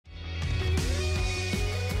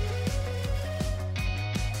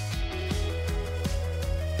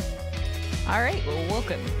All right, well,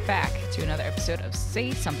 welcome back to another episode of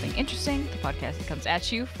Say Something Interesting, the podcast that comes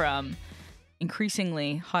at you from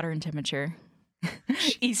increasingly hotter in temperature,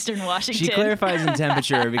 Eastern Washington. She clarifies in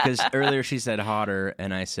temperature because earlier she said hotter,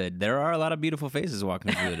 and I said there are a lot of beautiful faces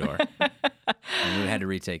walking through the door. And we had to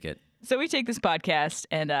retake it. So we take this podcast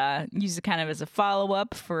and use it kind of as a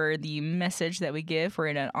follow-up for the message that we give. We're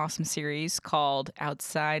in an awesome series called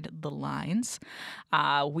Outside the Lines,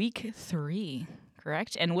 week 3.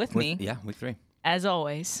 Correct? And with me, week 3. as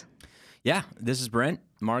always. Yeah, this is Brent.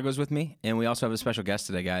 Margot's with me. And we also have a special guest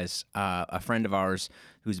today, guys. A friend of ours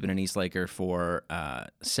who's been an East Laker for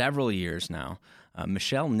several years now.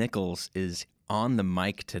 Michelle Nichols is on the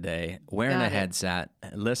mic today, wearing a headset,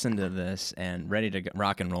 listen to this, and ready to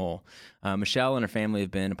rock and roll. Michelle and her family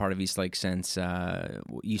have been a part of East Lake since,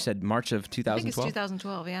 you said March of 2012? I think it's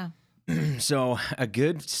 2012, yeah. So a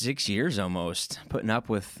good 6 years almost, putting up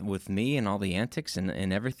with me and all the antics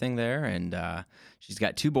and everything there. And she's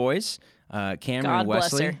got 2 boys, Cameron God and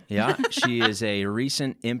bless Wesley. her. Yeah, she is a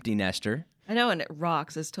recent empty nester. I know, and it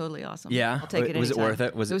rocks. It's totally awesome. Yeah, I'll take it was it anytime. worth it?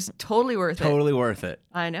 It was totally worth it. Totally worth it.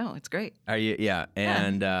 I know, it's great. Are you? Yeah,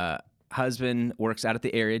 and husband works out at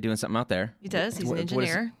the area doing something out there. He does. He's an What is it?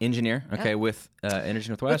 engineer. Engineer. Okay, with Energy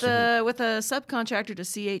Northwest. With a subcontractor to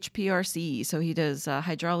CHPRC, so he does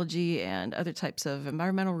hydrology and other types of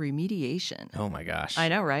environmental remediation. Oh my gosh. I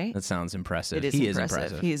know, right? That sounds impressive. It is He impressive. is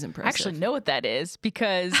impressive. He is impressive. I actually know what that is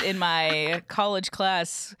because in my college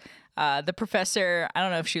class, the professor, I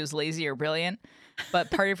don't know if she was lazy or brilliant,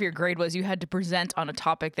 but part of your grade was you had to present on a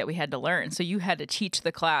topic that we had to learn. So you had to teach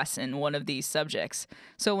the class in one of these subjects.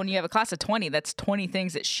 So when you have a class of 20, that's 20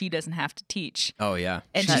 things that she doesn't have to teach. Oh yeah.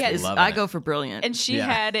 And She's she has- loving I it. go for brilliant. And she Yeah.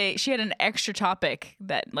 had an extra topic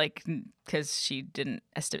that because she didn't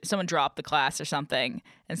estimate, someone dropped the class or something.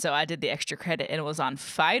 And so I did the extra credit and it was on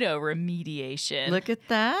phytoremediation. Look at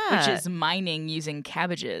that. Which is mining using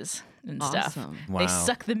cabbages and stuff. Awesome. Wow. They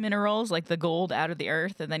suck the minerals, like the gold, out of the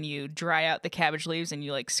earth, and then you dry out the cabbage leaves and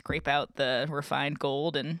you scrape out the refined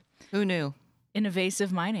gold. And Who knew?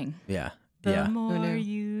 invasive mining. Yeah. The Yeah. more knew?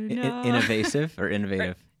 you know. Innovasive or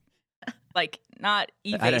innovative? Not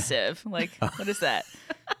evasive. What is that?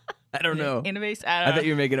 I don't know. Invasive. I I don't know. thought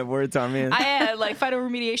you were making up words on me. I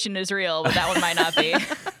phytoremediation is real, but that one might not be.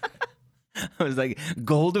 I was like,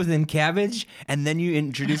 gold within cabbage? And then you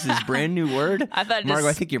introduce this brand new word? I thought Margo, I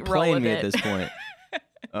just think you're roll playing with me it. at this point.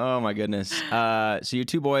 Oh, my goodness. So your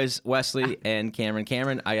 2 boys, Wesley and Cameron.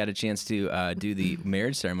 Cameron, I got a chance to do the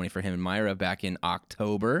marriage ceremony for him and Myra back in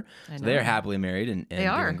October. I So they're know. happily married and They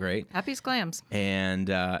are. doing great. Happy as clams. And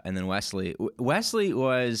then Wesley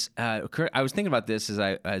was. I was thinking about this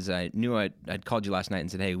as I knew I'd called you last night and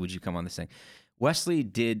said, "Hey, would you come on this thing?" Wesley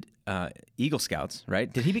did Eagle Scouts,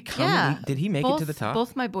 right? Did he become? Yeah. Did he make it to the top?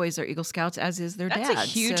 Both my boys are Eagle Scouts, as is their That's dad. a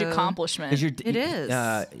huge so- accomplishment. It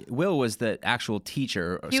is. Will was the actual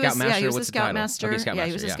teacher, or He scoutmaster. was, yeah, he was What's a the title? scoutmaster. Okay, scoutmaster.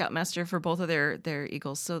 He was a scoutmaster for both of their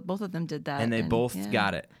Eagles. So both of them did that, And they both yeah.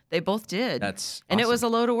 got it. They both did. That's and it awesome. was a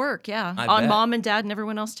load of work, yeah, I on bet. mom and dad and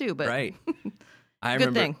everyone else too. But Right. I Good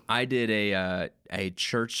remember thing. I did a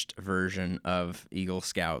churched version of Eagle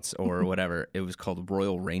Scouts or whatever. It was called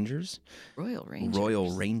Royal Rangers. Royal Rangers.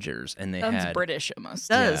 Royal Rangers, and they Sounds had British almost.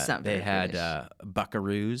 Does sound they very had British.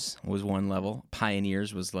 Buckaroos was one level,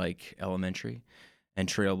 Pioneers was like elementary, and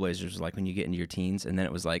Trailblazers was like when you get into your teens. And then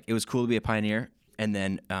it was cool to be a pioneer. And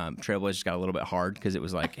then Trailblazers got a little bit hard because it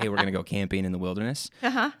was like, hey, we're gonna go camping in the wilderness,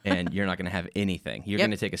 and you're not gonna have anything. You're Yep.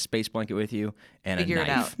 gonna take a space blanket with you and Figure a it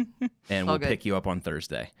knife, and All we'll good. pick you up on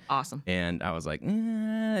Thursday. Awesome. And I was like,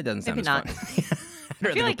 it doesn't sound Maybe as not. fun. I'd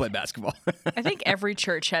rather go like- play basketball. I think every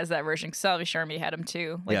church has that version. Salvation Army had them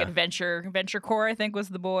too. Yeah. Adventure Corps, I think, was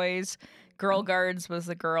the boys. Girl Guards was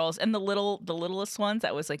the girls, and the littlest ones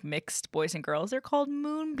that was mixed boys and girls. They're called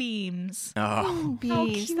moonbeams. Oh, How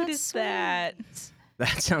Beans, cute that's is sweet. that?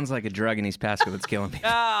 that sounds like a drug in East Pasco that's killing people.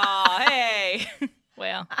 Oh, hey.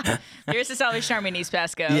 Well, here's the Salvation Army in East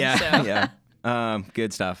Pasco. Yeah, So. yeah.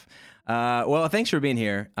 Good stuff. Well, thanks for being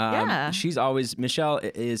here. Yeah. Michelle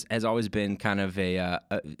has always been kind of a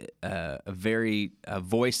very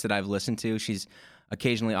voice that I've listened to. She's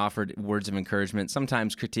occasionally offered words of encouragement,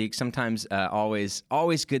 sometimes critique, sometimes always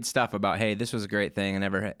good stuff about, hey, this was a great thing. I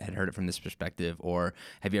never had heard it from this perspective, or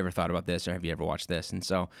have you ever thought about this, or have you ever watched this? And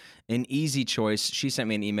so an easy choice. She sent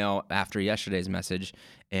me an email after yesterday's message,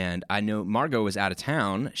 And I know Margot was out of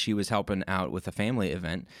town. She was helping out with a family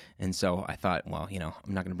event. And so I thought, well, I'm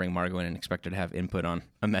not going to bring Margot in and expect her to have input on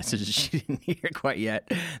a message that she didn't hear quite yet.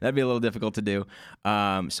 That'd be a little difficult to do.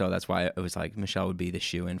 So that's why it was like Michelle would be the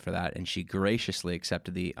shoe-in for that. And she graciously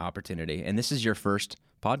accepted the opportunity. And this is your first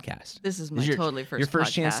podcast. This is my totally first your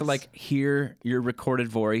first chance to podcast. hear your recorded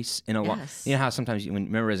voice in a Yes. You know how sometimes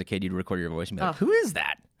remember as a kid you'd record your voice and be like, who is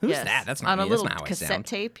that? Who's Yes. that? That's not on me. a little That's not how I cassette sound.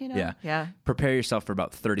 tape, Yeah. Yeah. Prepare yourself for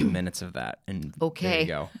about 30 minutes of that, and there Okay. you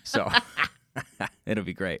go. So it'll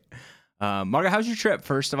be great. Margaret, how's your trip?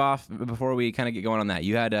 First of all, before we kind of get going on that,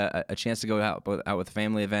 you had a chance to go out with a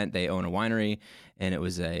family event. They own a winery, and it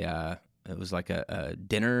was like a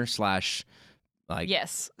dinner slash like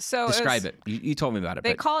Yes. So describe it. You told me about it.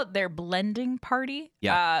 They but call it their blending party.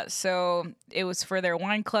 Yeah. So it was for their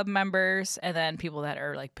wine club members and then people that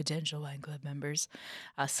are like potential wine club members,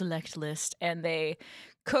 a select list. And they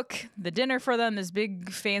cook the dinner for them, this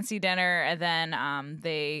big fancy dinner. And then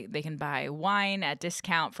they can buy wine at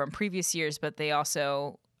discount from previous years, but they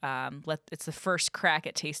also it's the first crack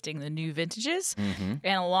at tasting the new vintages. Mm-hmm.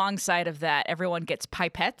 And alongside of that, everyone gets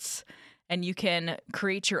pipettes and you can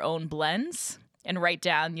create your own blends and write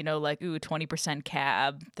down, 20%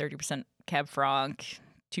 Cab, 30% Cab Franc,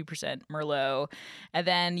 2% Merlot. And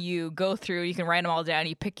then you go through, you can write them all down,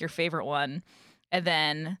 you pick your favorite one. And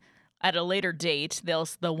then at a later date, the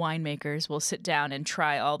winemakers will sit down and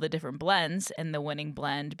try all the different blends, and the winning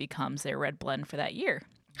blend becomes their red blend for that year.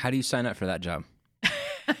 how do you sign up for that job?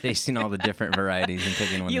 Tasting all the different varieties and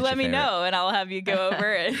picking one. You that's let me your favorite. know, and I'll have you go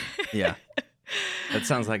over it. Yeah, that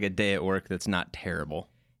sounds like a day at work that's not terrible.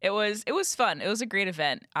 It was fun. It was a great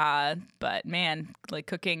event. But man, like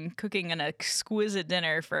cooking an exquisite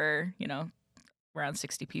dinner for, around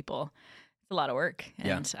 60 people. It's a lot of work.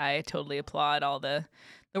 And I totally applaud all the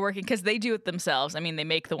working because they do it themselves. I mean, they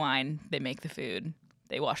make the wine, they make the food,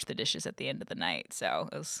 they wash the dishes at the end of the night. So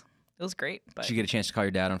it was great. But Did you get a chance to call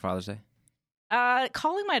your dad on Father's Day?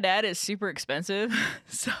 calling my dad is super expensive.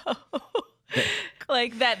 So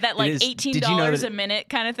like that like is. $18 Did you know that- a minute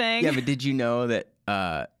kind of thing. Yeah, but did you know that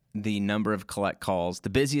the number of collect calls, the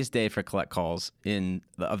busiest day for collect calls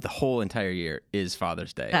of the whole entire year is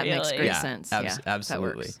Father's Day? That makes Really? great Yeah, sense. That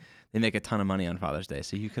absolutely. works. They make a ton of money on Father's Day,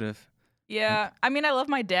 so you could have. Yeah, I mean, I love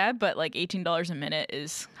my dad, but like $18 a minute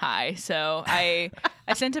is high. So I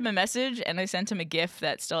sent him a message and I sent him a gift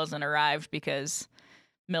that still hasn't arrived because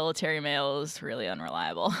military mail is really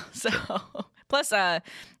unreliable. So plus,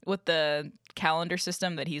 with the calendar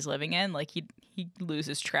system that he's living in, like he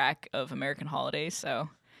loses track of American holidays. So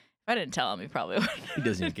if I didn't tell him, he probably would. He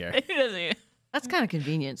doesn't even care. He doesn't even. That's kind of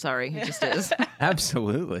convenient. Sorry. It just is.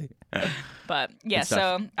 Absolutely. But yeah, Good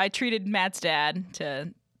stuff. so I treated Matt's dad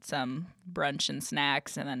to some brunch and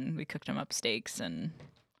snacks, and then we cooked him up steaks and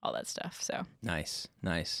all that stuff. So Nice.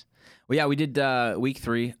 Well, yeah, we did week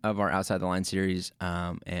 3 of our Outside the Line series,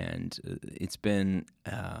 and it's been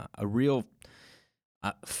a real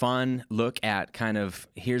fun look at kind of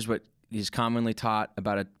here's what is commonly taught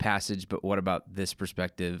about a passage, but what about this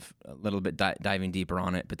perspective? A little bit diving deeper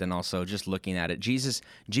on it, but then also just looking at it. Jesus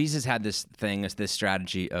had this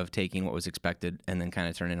strategy of taking what was expected and then kind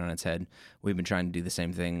of turning it on its head. We've been trying to do the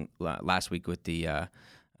same thing last week with the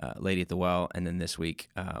lady at the well, and then this week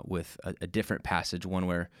with a different passage, one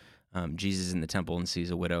where Jesus is in the temple and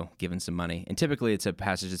sees a widow given some money. And typically it's a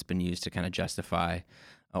passage that's been used to kind of justify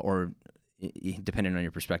or depending on your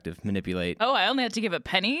perspective, manipulate. oh, I only had to give a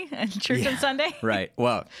penny at church on Sunday. Right.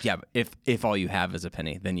 Well, yeah, but if all you have is a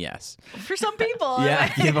penny, then yes. For some people.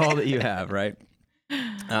 Yeah, give all that you have, right?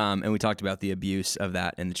 And we talked about the abuse of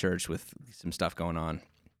that in the church with some stuff going on.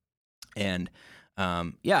 And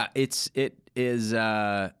yeah, it was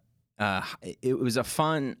a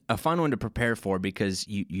fun one to prepare for because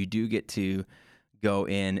you do get to go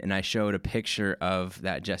in, and I showed a picture of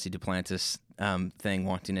that Jesse Duplantis thing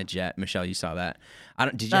wanting a jet. Michelle, you saw that.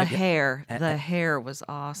 Did you The hair was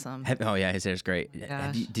awesome. Oh yeah, his hair's great.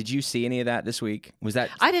 Gosh. Did you see any of that this week? Was that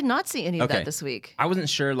I did not see any of Okay. that this week. I wasn't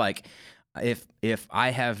sure, like, if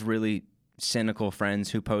I have really cynical friends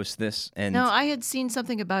who post this, and No, I had seen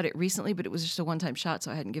something about it recently, but it was just a one-time shot,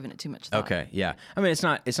 so I hadn't given it too much thought. okay, yeah. I mean, it's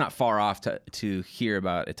not far off to hear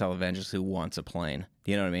about a televangelist who wants a plane. Do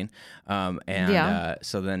you know what I mean? Yeah.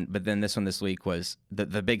 But then this week was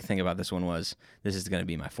the big thing about this one was this is going to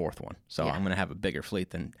be my 4th one, so Yeah. I'm going to have a bigger fleet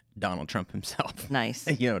than Donald Trump himself. Nice.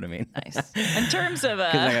 You know what I mean? Nice. In terms of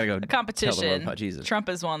I gotta go a tell the world competition, about Jesus. Trump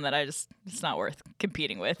is one that it's not worth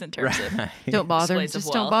competing with in terms of. Right. Don't bother. Displays of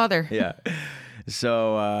Just don't wealth. bother. Yeah.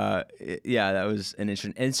 So yeah, that was an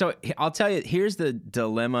interesting. And so I'll tell you, here's the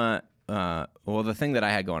dilemma well, the thing that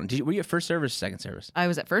I had going on, were you at first service or second service? I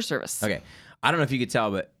was at first service. Okay. I don't know if you could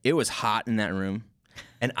tell, but it was hot in that room.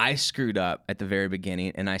 And I screwed up at the very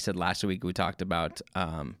beginning. And I said last week we talked about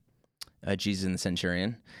Jesus and the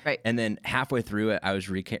centurion. Right. And then halfway through it, I was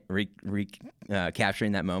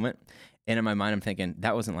capturing that moment. And in my mind, I'm thinking,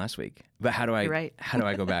 that wasn't last week. But how do I how do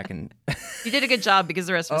I go back and... You did a good job because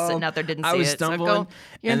the rest of us sitting out there didn't see it. I was stumbling. So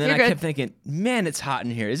and then I good. kept thinking, man, it's hot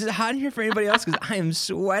in here. Is it hot in here for anybody else? Because I am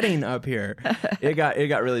sweating up here. It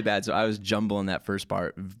got really bad. So I was jumbling that first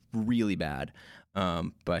part really bad.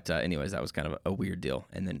 But anyways, that was kind of a weird deal.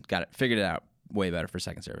 And then figured it out way better for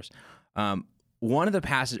second service. One of the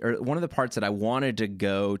parts that I wanted to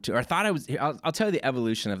go to, or I thought I was, I'll tell you the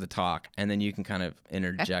evolution of the talk, and then you can kind of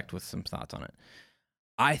interject with some thoughts on it.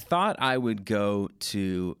 I thought I would go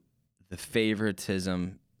to the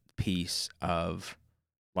favoritism piece of,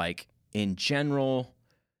 like, in general,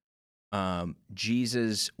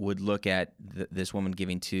 Jesus would look at this woman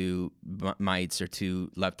giving 2 mites or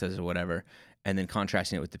 2 leptas or whatever, and then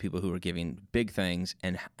contrasting it with the people who were giving big things,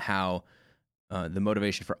 and how the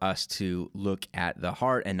motivation for us to look at the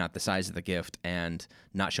heart and not the size of the gift, and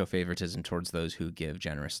not show favoritism towards those who give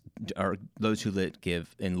generous, or those who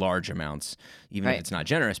give in large amounts, even if it's not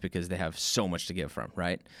generous, because they have so much to give from,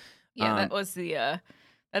 right? Yeah, that was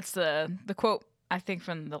that's the quote, I think,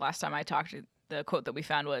 from the last time I talked. The quote that we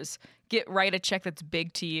found was, write a check that's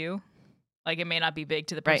big to you. Like, it may not be big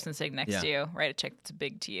to the person sitting next to you. Write a check that's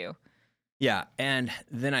big to you. Yeah, and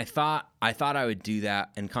then I thought I would do that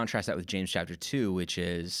and contrast that with James chapter 2, which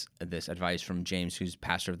is this advice from James, who's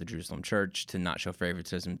pastor of the Jerusalem church, to not show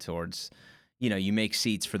favoritism towards, you make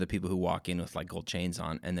seats for the people who walk in with, like, gold chains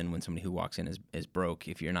on, and then when somebody who walks in is broke,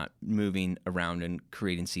 if you're not moving around and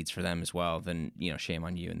creating seats for them as well, then, shame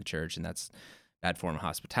on you in the church, and that's bad form of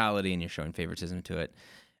hospitality, and you're showing favoritism to it.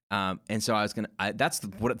 And so that's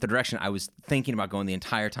the direction I was thinking about going the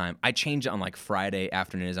entire time. I changed it on, like, Friday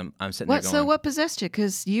afternoon as I'm sitting there going. So what possessed you?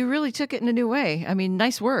 Because you really took it in a new way. I mean,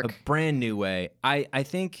 nice work. A brand new way. I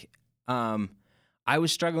think I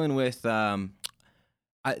was struggling with the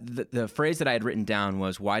phrase that I had written down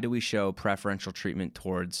was, why do we show preferential treatment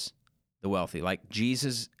towards the wealthy? Like,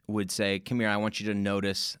 Jesus would say, come here, I want you to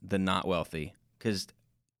notice the not wealthy, because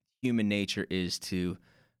human nature is to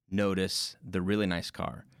notice the really nice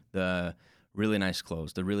car, the really nice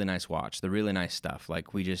clothes, the really nice watch, the really nice stuff.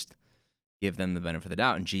 Like, we just give them the benefit of the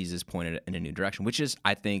doubt, and Jesus pointed it in a new direction, which is,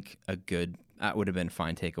 I think, that would have been a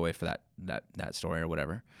fine takeaway for that story or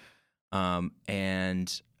whatever.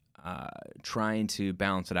 And trying to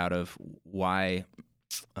balance it out of why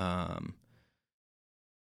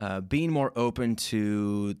being more open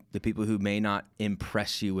to the people who may not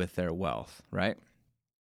impress you with their wealth, right?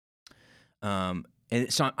 And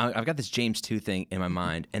so I've got this James 2 thing in my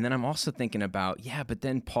mind, and then I'm also thinking about, but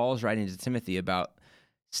then Paul's writing to Timothy about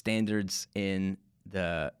standards in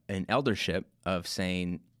eldership of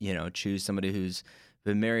saying, choose somebody who's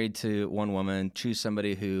been married to one woman, choose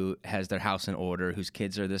somebody who has their house in order, whose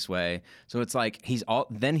kids are this way. So it's like he's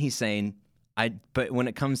saying, but when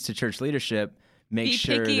it comes to church leadership, be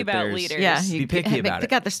sure picky about leaders. Yeah, be picky about it. They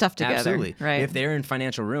got their stuff together. Absolutely. Right. If they're in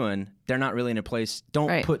financial ruin, they're not really in a place.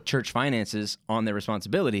 Don't put church finances on their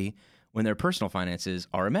responsibility when their personal finances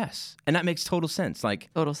are a mess. And that makes total sense. Like,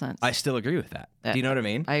 total sense. I still agree with that. Do you know what I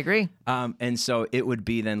mean? I agree. And so it would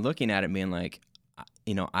be then looking at it being like,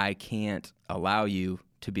 I can't allow you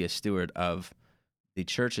to be a steward of the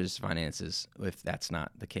church's finances if that's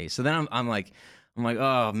not the case. So then I'm like,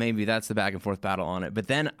 oh, maybe that's the back and forth battle on it. But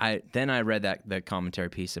then I read the commentary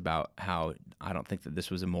piece about how I don't think that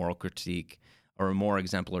this was a moral critique or a more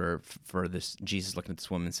exemplar for this Jesus looking at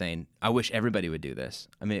this woman saying, I wish everybody would do this.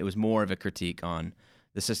 I mean, it was more of a critique on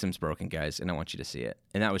the system's broken, guys, and I want you to see it.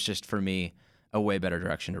 And that was just, for me, a way better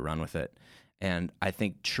direction to run with it. And I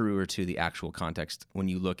think truer to the actual context when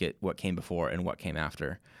you look at what came before and what came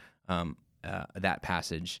after that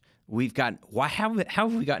passage. How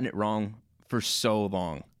have we gotten it wrong for so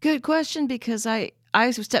long? Good question, because I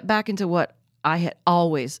stepped back into what I had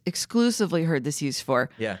always exclusively heard this used for.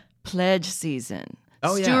 Yeah. Pledge season.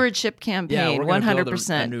 Oh, yeah. Stewardship campaign, we're gonna 100%. Build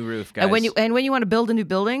a new roof, guys. And when you want to build a new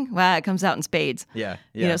building, it comes out in spades. Yeah.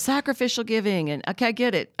 Sacrificial giving, and okay, I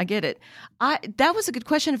get it. That was a good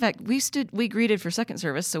question. In fact, we greeted for second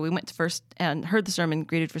service, so we went to first and heard the sermon,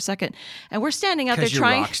 greeted for second, and we're standing out there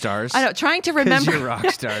trying. Rock stars. I know, trying to remember. You're rock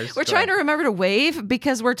stars. We're trying to remember to wave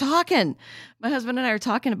because we're talking. My husband and I are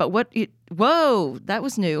talking about whoa, that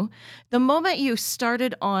was new. The moment you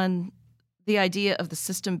started on the idea of the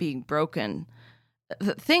system being broken,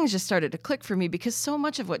 things just started to click for me, because so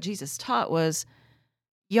much of what Jesus taught was,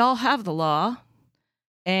 y'all have the law,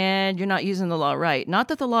 and you're not using the law right. Not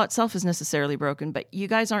that the law itself is necessarily broken, but you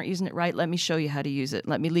guys aren't using it right. Let me show you how to use it.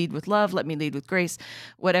 Let me lead with love. Let me lead with grace.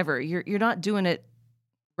 Whatever. You're not doing it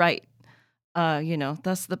right.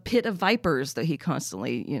 That's the pit of vipers that he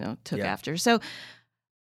constantly, took after. So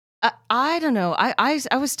I don't know. I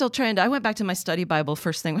was still trying to, I went back to my study Bible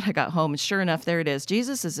first thing when I got home, and sure enough, there it is.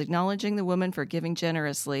 Jesus is acknowledging the woman for giving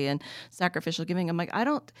generously and sacrificial giving. I'm like,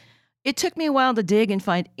 it took me a while to dig and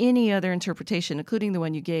find any other interpretation, including the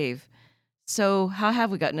one you gave. So how have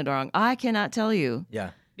we gotten it wrong? I cannot tell you.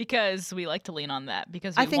 Yeah. Because we like to lean on that,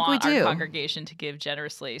 because I think we want our do. congregation to give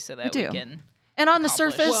generously so that we can. And on the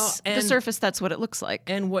accomplish. surface, that's what it looks like.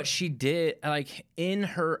 And what she did, like in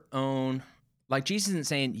her own, like Jesus isn't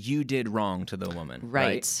saying you did wrong to the woman.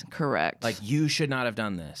 Right. Correct. Like you should not have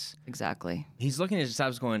done this. Exactly. He's looking at his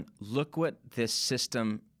disciples going, look what this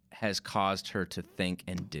system has caused her to think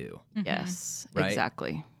and do. Mm-hmm. Yes, Right?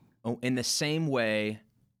 exactly. Oh, in the same way,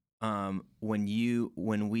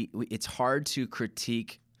 it's hard to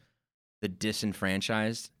critique the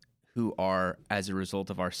disenfranchised who are, as a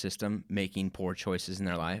result of our system, making poor choices in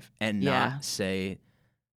their life, and not say,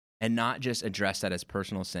 and not just address that as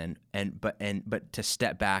personal sin, but to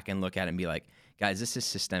step back and look at it and be like, guys, this is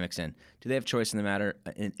systemic sin. Do they have choice in the matter?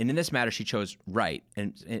 And in this matter, she chose right,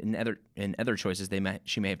 and in other choices,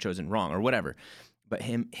 she may have chosen wrong or whatever. But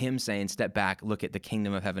him saying, step back, look at the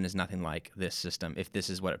kingdom of heaven is nothing like this system. If this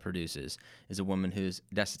is what it produces, is a woman who's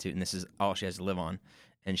destitute and this is all she has to live on,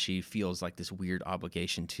 and she feels like this weird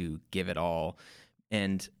obligation to give it all.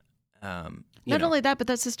 And not only that, but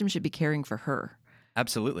that system should be caring for her.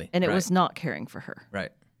 Absolutely. And it was not caring for her.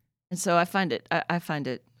 Right. And so I find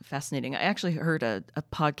it fascinating. I actually heard a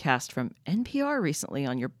podcast from NPR recently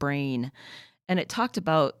on your brain, and it talked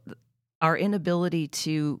about our inability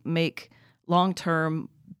to make long-term,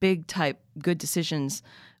 big-type good decisions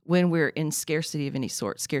when we're in scarcity of any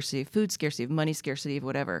sort, scarcity of food, scarcity of money, scarcity of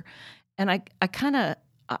whatever. And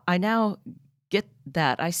I now get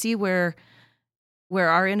that. I see where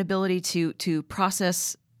our inability to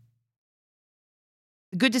process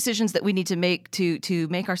good decisions that we need to make to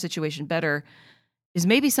make our situation better is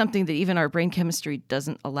maybe something that even our brain chemistry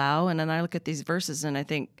doesn't allow. And then I look at these verses and I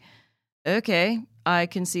think, okay, I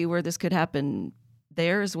can see where this could happen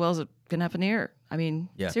there as well as it can happen here. I mean,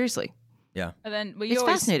 seriously. Yeah. And then it's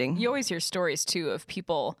fascinating. You always hear stories too of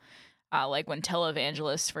people like when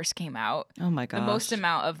televangelists first came out. Oh my gosh. The most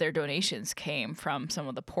amount of their donations came from some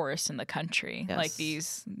of the poorest in the country. Yes. Like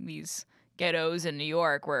these ghettos in New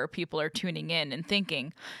York where people are tuning in and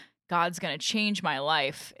thinking, God's going to change my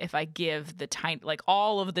life if I give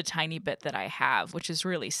all of the tiny bit that I have, which is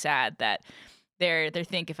really sad that they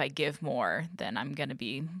think if I give more, then I'm going to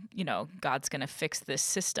be, God's going to fix this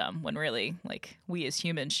system, when really, like, we as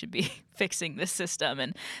humans should be fixing this system.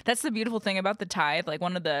 And that's the beautiful thing about the tithe. Like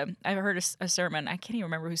I've heard a sermon, I can't even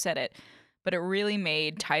remember who said it, but it really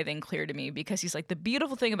made tithing clear to me, because he's like, the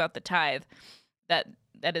beautiful thing about the tithe that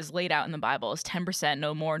is laid out in the Bible is 10%,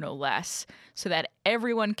 no more, no less, so that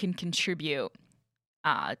everyone can contribute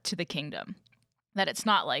to the kingdom. That it's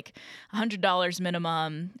not like $100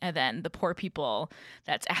 minimum, and then the poor people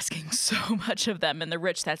that's asking so much of them, and the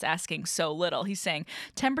rich that's asking so little. He's saying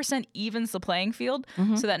 10% evens the playing field,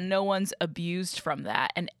 so that no one's abused from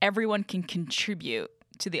that, and everyone can contribute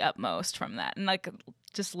to the utmost from that. And like,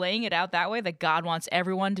 just laying it out that way, that God wants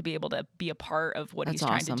everyone to be able to be a part of what he's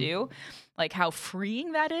trying to do. Like how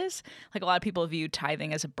freeing that is. Like a lot of people view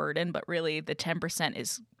tithing as a burden, but really the 10%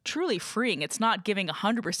 is truly freeing. It's not giving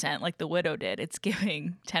 100% like the widow did. It's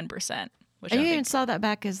giving 10%. And you even saw that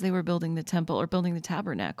back as they were building the temple or building the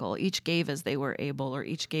tabernacle. Each gave as they were able, or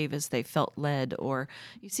each gave as they felt led, or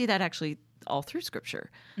you see that actually all through Scripture.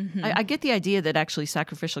 Mm-hmm. I get the idea that actually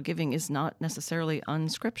sacrificial giving is not necessarily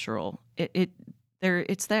unscriptural.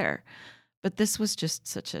 It's there. But this was just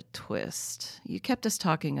such a twist. You kept us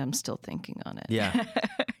talking. I'm still thinking on it. Yeah.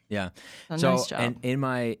 Yeah. So nice job. And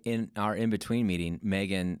in our in-between meeting,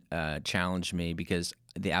 Megan challenged me, because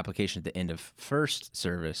the application at the end of first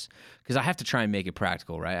service, because I have to try and make it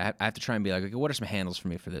practical, right? I have to try and be like, okay, what are some handles for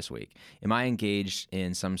me for this week? Am I engaged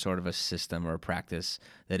in some sort of a system or a practice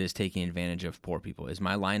that is taking advantage of poor people? Is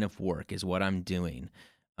my line of work, is what I'm doing,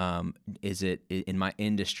 is it in my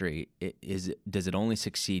industry? Does it only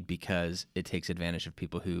succeed because it takes advantage of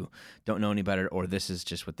people who don't know any better, or this is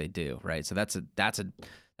just what they do, right? So that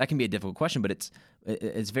can be a difficult question, but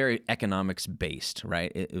it's very economics based,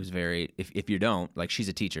 right? It was very, if you don't, like, she's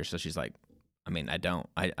a teacher, so she's like, I mean, I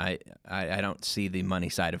don't see the money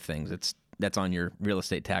side of things. That's on your real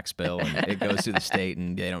estate tax bill, and it goes to the state,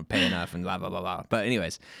 and they don't pay enough, and blah blah blah blah. But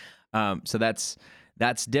anyways, so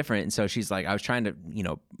that's different. And so she's like, I was trying to,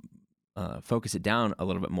 focus it down a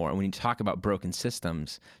little bit more. And when you talk about broken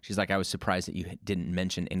systems, she's like, I was surprised that you didn't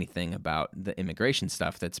mention anything about the immigration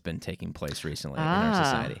stuff that's been taking place recently in our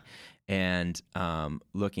society. And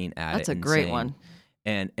looking at That's it. a great one.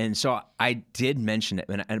 And so I did mention it,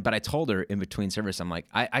 but I told her in between service, I'm like,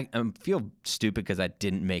 I feel stupid because I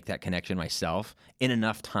didn't make that connection myself in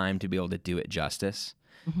enough time to be able to do it justice.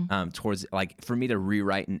 Towards, like, for me to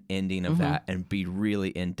rewrite an ending of that and be really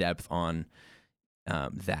in depth on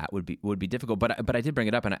that would be difficult. But I did bring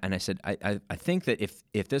it up, and I said I think that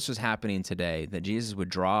if this was happening today, that Jesus would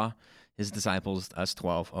draw his disciples, us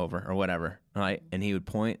 12, over or whatever, right? And he would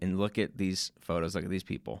point and look at these photos, look at these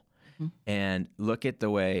people, and look at the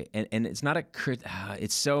way. And it's not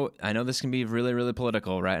it's so. I know this can be really, really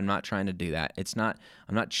political, right? I'm not trying to do that. It's not.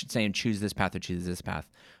 I'm not saying choose this path or choose this path,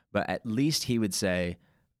 but at least he would say,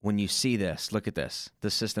 when you see this, look at this. The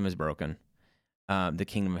system is broken. The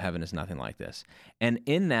kingdom of heaven is nothing like this. And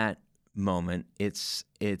in that moment, he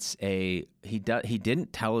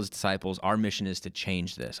didn't tell his disciples, our mission is to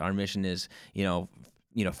change this. Our mission is,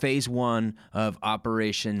 phase 1 of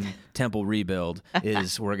Operation Temple Rebuild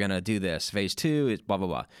is we're going to do this. Phase 2 is blah, blah,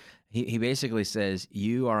 blah. He basically says,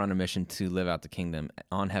 you are on a mission to live out the kingdom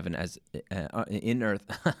on heaven as in earth,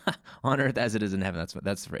 on earth as it is in heaven.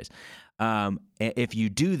 That's the phrase. If you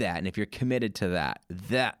do that, and if you're committed to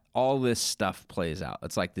that all this stuff plays out.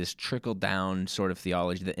 It's like this trickle down sort of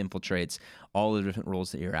theology that infiltrates all the different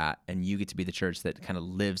roles that you're at, and you get to be the church that kind of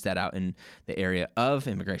lives that out in the area of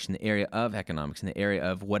immigration, the area of economics, in the area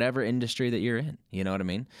of whatever industry that you're in. You know what I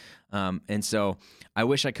mean? And so I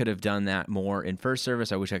wish I could have done that more in first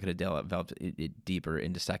service. I wish I could have developed it deeper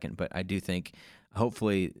into second, but I do think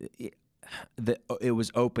hopefully it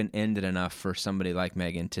was open-ended enough for somebody like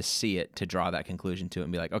Megan to see it, to draw that conclusion to it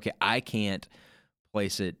and be like, okay, I can't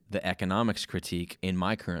place the economics critique in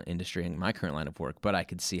my current industry, in my current line of work, but I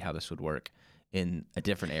could see how this would work in a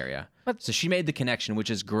different area. So she made the connection, which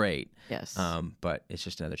is great. Yes. But it's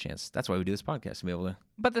just another chance. That's why we do this podcast, to be able to.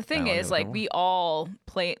 But the thing is, like, we all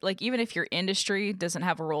play, like, even if your industry doesn't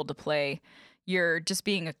have a role to play, you're just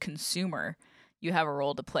being a consumer. You have a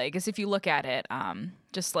role to play. Because if you look at it,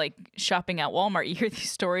 just like shopping at Walmart, you hear these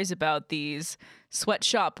stories about these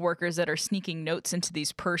sweatshop workers that are sneaking notes into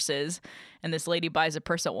these purses. And this lady buys a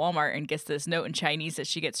purse at Walmart and gets this note in Chinese that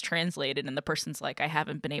she gets translated. And the person's like, I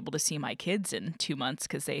haven't been able to see my kids in 2 months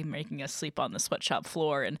because they're making us sleep on the sweatshop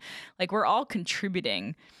floor. And like, we're all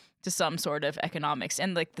contributing to some sort of economics.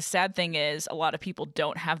 And like, the sad thing is a lot of people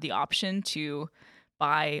don't have the option to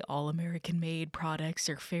buy all American made products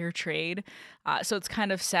or fair trade. So it's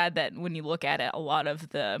kind of sad that when you look at it, a lot of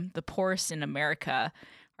the poorest in America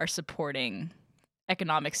are supporting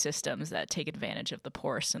economic systems that take advantage of the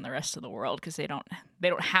poorest in the rest of the world because they don't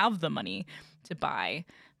have the money to buy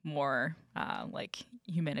more like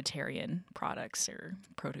humanitarian products or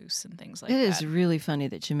produce and things like that. It is really funny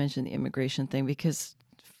that you mentioned the immigration thing, because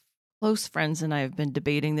close friends and I have been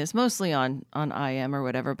debating this mostly on IM or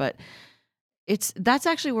whatever, but that's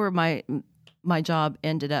actually where my job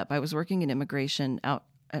ended up. I was working in immigration out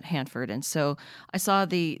at Hanford, and so I saw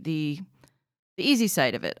the easy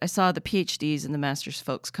side of it. I saw the PhDs and the master's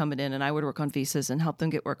folks coming in, and I would work on visas and help them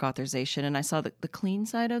get work authorization. And I saw the clean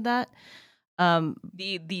side of that.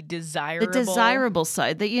 The desirable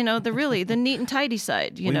side, the neat and tidy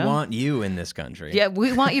side. We want you in this country. Yeah,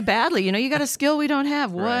 we want you badly. You got a skill we don't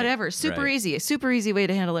have. Whatever. Right, super easy. A super easy way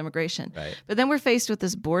to handle immigration. Right. But then we're faced with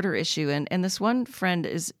this border issue, and this one friend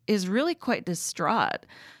is really quite distraught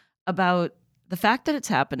about the fact that it's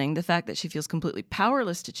happening, the fact that she feels completely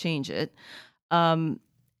powerless to change it. And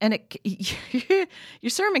your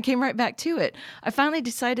sermon came right back to it. I finally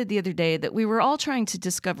decided the other day that we were all trying to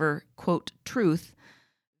discover, quote, truth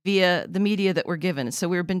via the media that we're given. So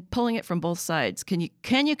we've been pulling it from both sides. Can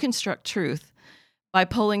you construct truth by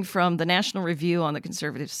pulling from the National Review on the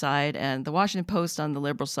conservative side and the Washington Post on the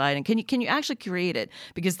liberal side? And can you actually create it?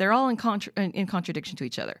 Because they're all in contradiction to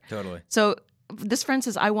each other. Totally. So this friend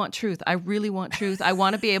says, I want truth. I really want truth. I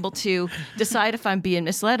want to be able to decide if I'm being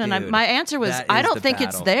misled. And Dude, my answer was, I don't think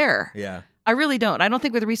it's there. Yeah. I really don't. I don't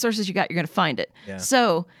think with the resources you got, you're going to find it. Yeah.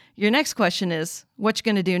 So your next question is, what you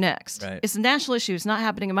going to do next? Right. It's a national issue. It's not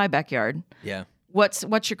happening in my backyard. Yeah.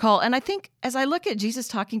 What's your call? And I think as I look at Jesus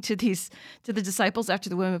talking to the disciples after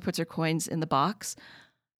the woman puts her coins in the box,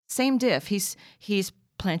 same diff. He's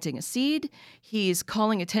planting a seed. He's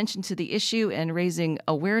calling attention to the issue and raising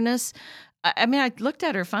awareness. I mean, I looked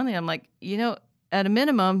at her finally. I'm like, at a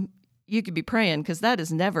minimum, you could be praying, because that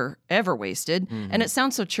is never, ever wasted. Mm-hmm. And it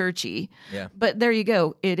sounds so churchy. Yeah. But there you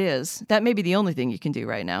go. It is. That may be the only thing you can do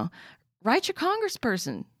right now. Write your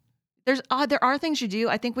congressperson. There are things you do.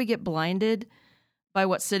 I think we get blinded by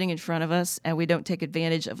what's sitting in front of us, and we don't take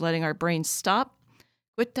advantage of letting our brains stop,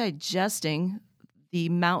 quit digesting the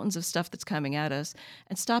mountains of stuff that's coming at us,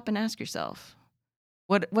 and stop and ask yourself,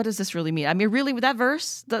 what does this really mean? I mean, really, with that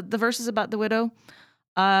verse, the verses about the widow,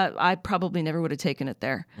 I probably never would have taken it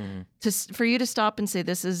there. For you to stop and say,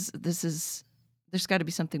 this is, there's got to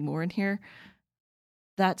be something more in here.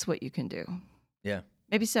 That's what you can do. Yeah.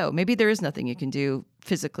 Maybe so. Maybe there is nothing you can do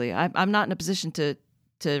physically. I'm not in a position to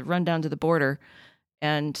run down to the border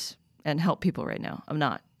and help people right now. I'm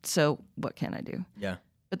not. So what can I do? Yeah.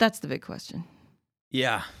 But that's the big question.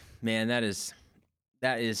 Yeah, man, that is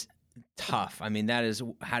tough. I mean, that is,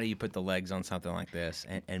 how do you put the legs on something like this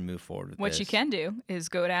and move forward with What this? you can do is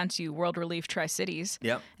go down to World Relief Tri-Cities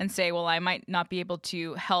Yep. and say, well, I might not be able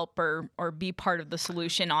to help or be part of the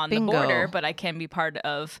solution on Bingo. the border, but I can be part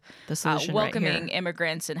of The solution right welcoming here.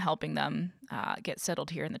 immigrants and helping them get settled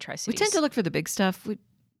here in the We Tri-Cities. tend to look for the big stuff.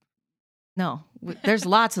 There's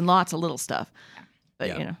lots and lots of little stuff. But,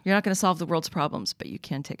 Yeah. you're not going to solve the world's problems, but you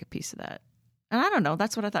can take a piece of that. And I don't know.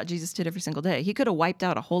 That's what I thought Jesus did every single day. He could have wiped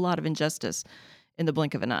out a whole lot of injustice in the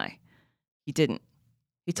blink of an eye. He didn't.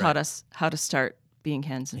 He taught us how to start being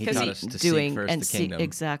hands and He feet, taught us to doing seek first and the see kingdom.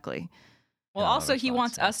 exactly. Well, Oh, also, that's he lots,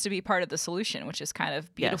 wants yeah. us to be part of the solution, which is kind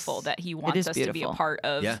of beautiful, Yes. that he It wants is us to be a beautiful. part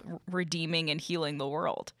of Yeah. redeeming and healing the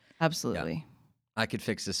world. Absolutely. I could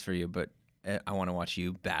fix this for you, but I want to watch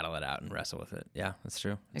you battle it out and wrestle with it. Yeah, that's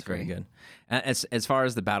true. It's very Agree. good. As far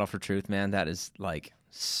as the battle for truth, man, that is like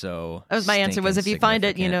so. That was my answer. Was if you find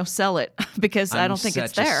it, sell it because I don't think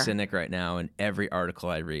it's I'm there. such a cynic right now in every article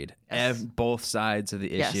I read. Yes. Both sides of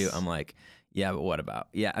the issue. Yes. I'm like, yeah, but what about?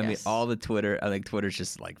 Yeah, I mean, Yes. all the Twitter. I think Twitter's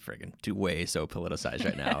just like friggin' way so politicized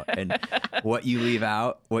right now. And what you leave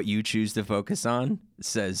out, what you choose to focus on,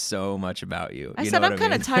 says so much about you. I You said know I'm what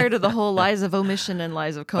kind I of mean? tired of the whole lies of omission and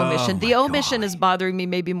lies of commission. Oh, The my omission God. is bothering me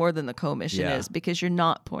maybe more than the commission Yeah. is because you're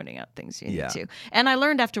not pointing out things you Yeah. need to. And I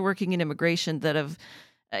learned after working in immigration that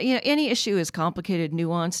any issue is complicated,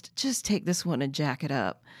 nuanced. Just take this one and jack it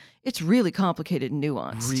up. It's really complicated and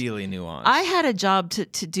nuanced. Really nuanced. I had a job to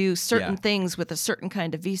do certain Yeah. things with a certain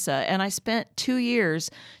kind of visa, and I spent 2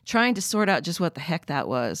 years trying to sort out just what the heck that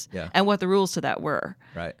was Yeah. and what the rules to that were.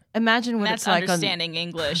 right. Imagine what That's it's like on understanding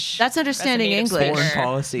English. That's understanding As a native English. Foreign speaker.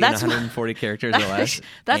 policy That's in what- 140 characters or less.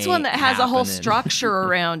 That's one ain't that has a whole happening. structure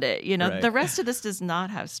around it. Right. The rest of this does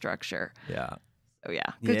not have structure. Yeah. Oh yeah,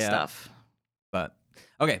 good Yeah. stuff. But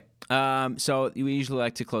okay. So we usually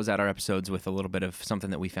like to close out our episodes with a little bit of something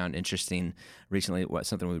that we found interesting recently,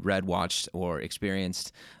 something we read, watched, or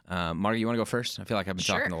experienced. Margie, you want to go first? I feel like I've been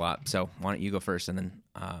Sure. talking a lot, so why don't you go first, and then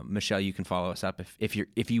Michelle, you can follow us up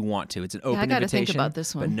if you want to. It's an open I gotta invitation, think about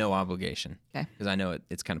this but one. no obligation. Okay. Because I know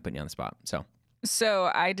it's kind of putting you on the spot. So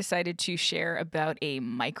I decided to share about a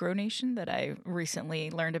micronation that I recently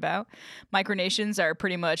learned about. Micronations are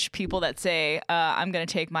pretty much people that say, I'm going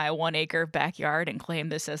to take my 1 acre backyard and claim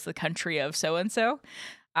this as the country of so-and-so.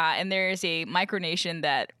 And there is a micronation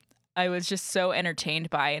that I was just so entertained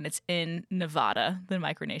by, and it's in Nevada. The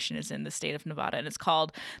micronation is in the state of Nevada, and it's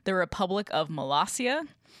called the Republic of Molossia.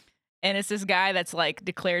 And it's this guy that's like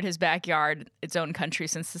declared his backyard its own country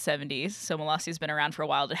since the 70s. So Molossia's been around for a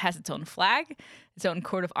while. It has its own flag, its own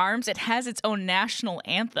coat of arms. It has its own national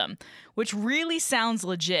anthem, which really sounds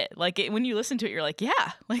legit. Like when you listen to it, you're like,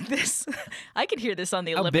 yeah, like this. I could hear this on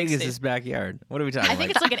the How Olympic big is stage. this backyard? What are we talking I about?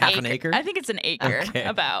 think it's like half an acre. I think it's an acre Okay.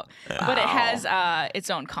 about. But it has its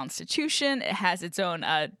own constitution. It has its own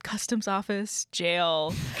customs office,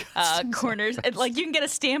 jail, corners. Like you can get a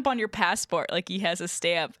stamp on your passport. Like he has a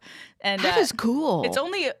stamp. And That is cool. it's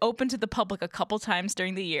only open to the public a couple times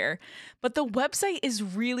during the year. But the website is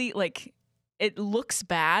really like, it looks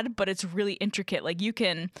bad, but it's really intricate. Like you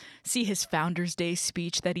can see his Founders Day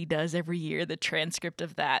speech that he does every year, the transcript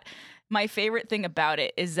of that. My favorite thing about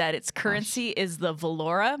it is that its currency is the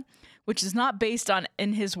Valora, which is not based on,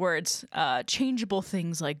 in his words, changeable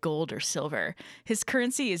things like gold or silver. His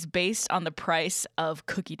currency is based on the price of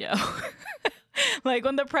cookie dough. Like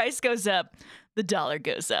when the price goes up, the dollar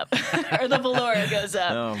goes up or the Valora goes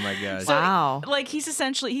up. Oh my gosh. So, Wow. like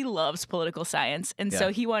he loves political science, and so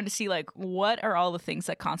Yeah. he wanted to see like what are all the things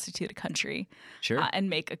that constitute a country, Sure. and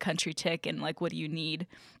make a country tick, and like what do you need.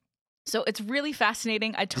 So it's really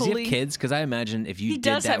fascinating. I Does he totally have kids? Because I imagine if you He did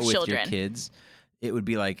does that have with your children. kids, it would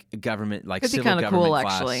be like a government, like Could be civil kinda government cool,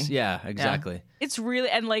 class. actually. Yeah, exactly. It's really,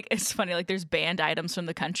 and like it's funny, like there's banned items from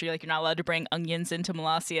the country, like you're not allowed to bring onions into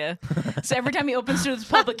Molossia. So every time he opens to the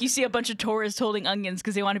public, you see a bunch of tourists holding onions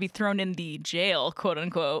because they want to be thrown in the jail, quote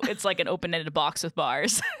unquote. It's like an open-ended box with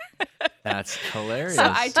bars. That's hilarious. So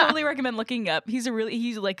I totally recommend looking up. He's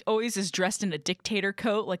like always is dressed in a dictator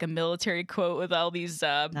coat, like a military coat with all these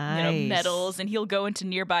Nice. medals, and he'll go into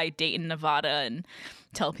nearby Dayton, Nevada, and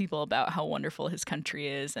tell people about how wonderful his country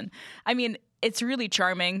is. And I mean, it's really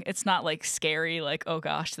charming. It's not like scary, like, oh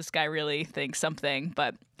gosh, this guy really thinks something.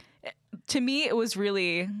 But to me, it was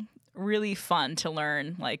really, really fun to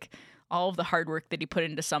learn like all of the hard work that he put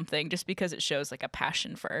into something, just because it shows like a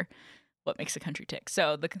passion for what makes a country tick.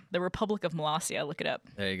 So the Republic of Molossia, look it up.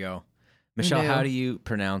 There you go. Michelle, knew? how do you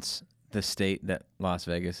pronounce the state that Las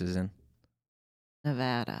Vegas is in?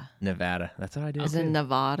 Nevada. Nevada. That's what I do. Is it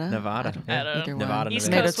Nevada? Nevada. I don't Yeah. I don't know. either Nevada, one. East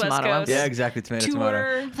Nevada. Coast, West Tomato, Coast. Yeah, exactly. Tomato,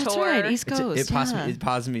 tomato. That's Tour. right, East Coast. It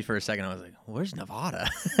paused me for a second. I was like, "Where's Nevada?"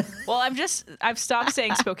 Well, I've stopped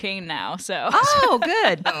saying Spokane now, so Oh,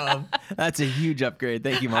 good. That's a huge upgrade.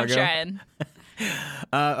 Thank you, I'm Margo. trying.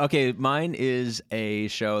 Okay, mine is a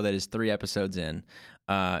show that is 3 episodes in.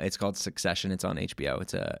 It's called Succession. It's on HBO.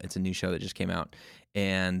 It's a new show that just came out,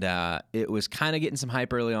 and it was kind of getting some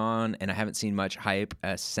hype early on, and I haven't seen much hype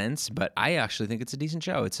since. But I actually think it's a decent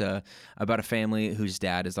show. It's about a family whose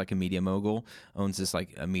dad is like a media mogul, owns this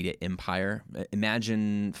like a media empire.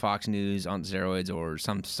 Imagine Fox News on steroids or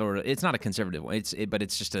some sort of. It's not a conservative one. But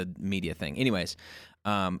it's just a media thing. Anyways.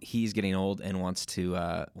 He's getting old and wants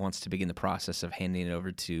to begin the process of handing it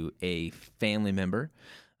over to a family member,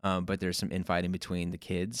 but there's some infighting between the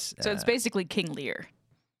kids. So it's basically King Lear.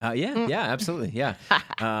 Yeah, absolutely, yeah.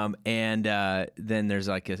 And then there's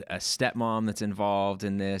like a stepmom that's involved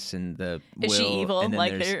in this, and the Is she will, evil? and then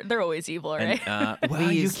Like there's- they're always evil, right?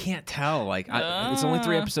 well, you can't tell. Like, it's only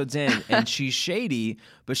 3 episodes in, and she's shady,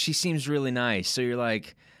 but she seems really nice. So you're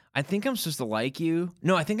like, I think I'm supposed to like you.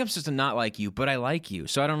 No, I think I'm supposed to not like you, but I like you.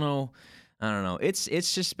 So I don't know. It's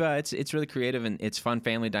just it's really creative, and it's fun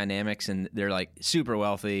family dynamics, and they're like super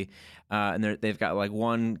wealthy, and they've got like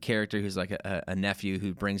one character who's like a nephew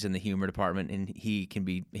who brings in the humor department, and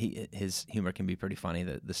his humor can be pretty funny.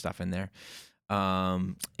 The stuff in there.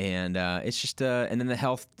 It's just and then the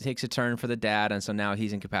health takes a turn for the dad, and so now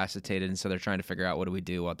he's incapacitated, and so they're trying to figure out what do we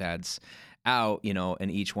do while dad's out, and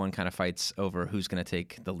each one kind of fights over who's going to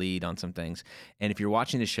take the lead on some things. And if you're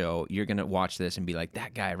watching the show, you're going to watch this and be like,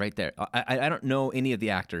 that guy right there. I don't know any of the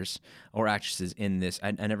actors or actresses in this.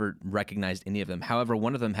 I never recognized any of them. However,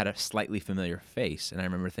 one of them had a slightly familiar face, and I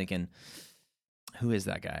remember thinking, who is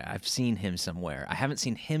that guy? I've seen him somewhere. I haven't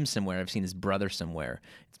seen him somewhere. I've seen his brother somewhere.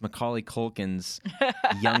 It's Macaulay Culkin's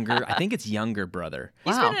younger brother.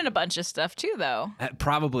 He's Wow. been in a bunch of stuff too, though.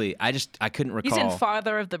 Probably. I couldn't recall. He's in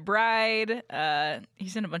Father of the Bride.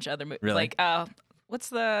 He's in a bunch of other movies. Really?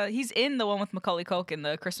 Like, he's in the one with Macaulay Culkin,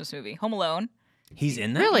 the Christmas movie, Home Alone. He's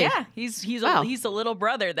in that? Really? Yeah, he's Wow. he's the little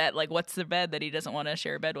brother that like what's the bed that he doesn't want to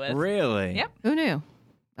share a bed with. Really? Yep. Who knew?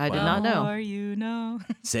 I did not know. Or you know.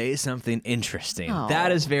 Say something interesting. Oh.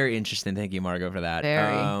 That is very interesting. Thank you, Margo, for that.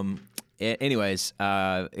 Very. Anyways,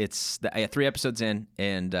 it's 3 episodes in,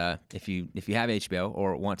 and if you have HBO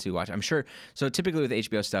or want to watch, I'm sure. So typically with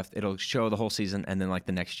HBO stuff, it'll show the whole season, and then like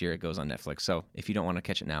the next year it goes on Netflix. So if you don't want to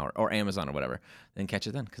catch it now or Amazon or whatever, then catch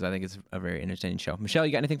it then, because I think it's a very entertaining show. Michelle,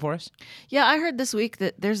 you got anything for us? Yeah, I heard this week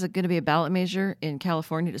that there's going to be a ballot measure in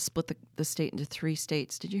California to split the state into 3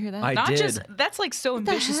 states. Did you hear that? I Not did. just that's like so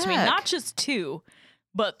the ambitious to me. heck? Not just 2,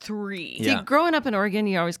 but 3. Yeah. See, growing up in Oregon,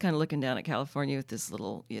 you're always kind of looking down at California with this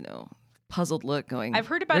little, puzzled look going, I've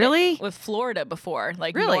heard about really? it with Florida before,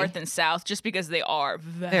 like Really? north and south, just because they are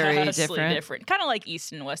Very vastly different. different. Kind of like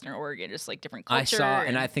East and Western Oregon, just like different I culture. saw,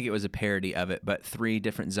 and I think it was a parody of it, but 3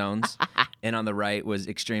 different zones. And on the right was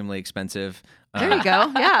extremely expensive. There you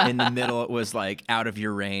go. Yeah. In the middle, it was like out of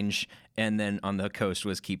your range, and then on the coast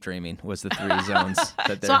was Keep Dreaming. Was the 3 zones that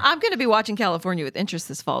So they're. I'm going to be watching California with interest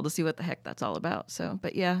this fall to see what the heck that's all about. So,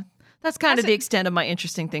 but yeah, that's kind of the extent of my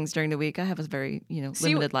interesting things during the week. I have a very,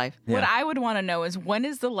 limited life. What Yeah. I would want to know is when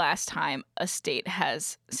is the last time a state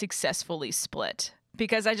has successfully split?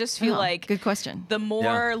 Because I just feel Oh, like good question. the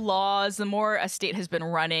more laws, the more a state has been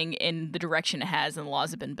running in the direction it has, and laws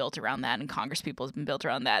have been built around that, and Congress people has been built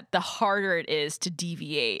around that, the harder it is to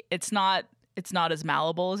deviate. It's not as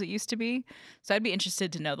malleable as it used to be. So I'd be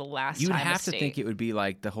interested to know the last You would time a have to state. think it would be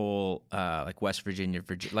like the whole, like West Virginia,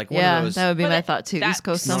 like one Yeah, of those. that would be But my it- thought too. that East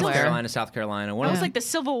Coast still- North somewhere. Carolina, South Carolina. One That of was those. like the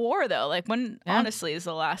Civil War, though. Like when, Yeah. honestly, is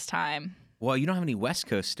the last time. Well, you don't have any West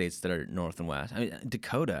Coast states that are North and West. I mean,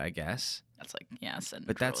 Dakota, I guess, That's like centrally.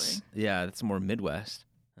 but that's more Midwest.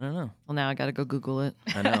 I don't know. Well, now I got to go Google it.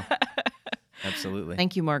 I know. Absolutely.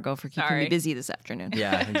 Thank you, Margot, for keeping me Sorry. busy this afternoon.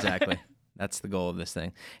 Yeah, exactly. That's the goal of this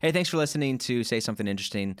thing. Hey, thanks for listening to Say Something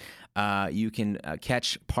Interesting. You can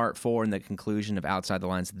catch part 4 and the conclusion of Outside the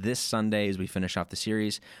Lines this Sunday as we finish off the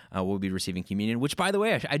series. We'll be receiving communion, which, by the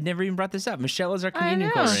way, I'd never even brought this up. Michelle is our communion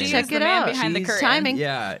coordinator. She's Check the it man out. behind the She's curtain. timing.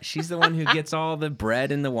 Yeah, she's the one who gets all the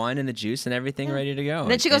bread and the wine and the juice and everything ready to go. And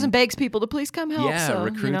then she goes and begs people to please come help. Yeah, so,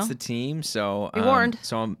 recruits the team. So Be warned.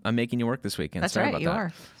 So I'm making you work this weekend. That's Sorry right, about you that.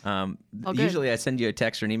 are. All good. Usually I send you a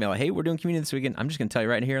text or an email. Hey, we're doing communion this weekend. I'm just going to tell you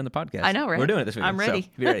right here on the podcast. I know, right? We're doing it this weekend. I'm ready. So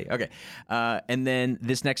be ready. Okay. And then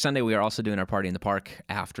this next Sunday, we are also doing our party in the park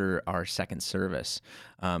after our second service.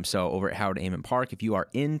 So over at Howard Amon Park, if you are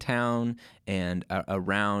in town and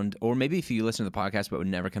around, or maybe if you listen to the podcast but would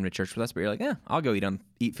never come to church with us, but you're like, I'll go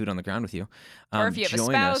eat food on the ground with you. Or if you have a join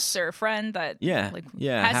spouse us. or a friend that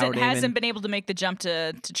Howard Amon. hasn't been able to make the jump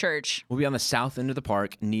to church. We'll be on the south end of the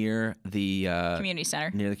park near the Community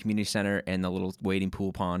center. Near the community center and the little wading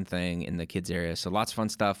pool pond thing in the kids area. So lots of fun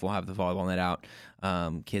stuff. We'll have the volleyball net out.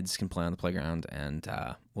 Kids can play on the playground, and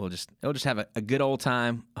it'll just have a good old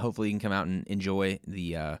time. Hopefully, you can come out and enjoy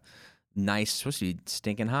the nice. Supposed to be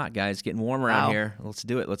stinking hot, guys. Getting warm around here. Let's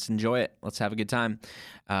do it. Let's enjoy it. Let's have a good time.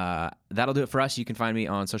 That'll do it for us. You can find me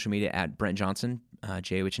on social media at Brent Johnson,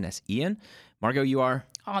 JOHNSEN. Margo, you are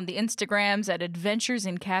On the Instagrams at Adventures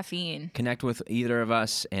in Caffeine. Connect with either of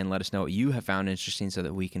us and let us know what you have found interesting so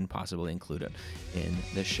that we can possibly include it in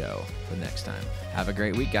the show for next time. Have a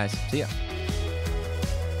great week, guys. See ya.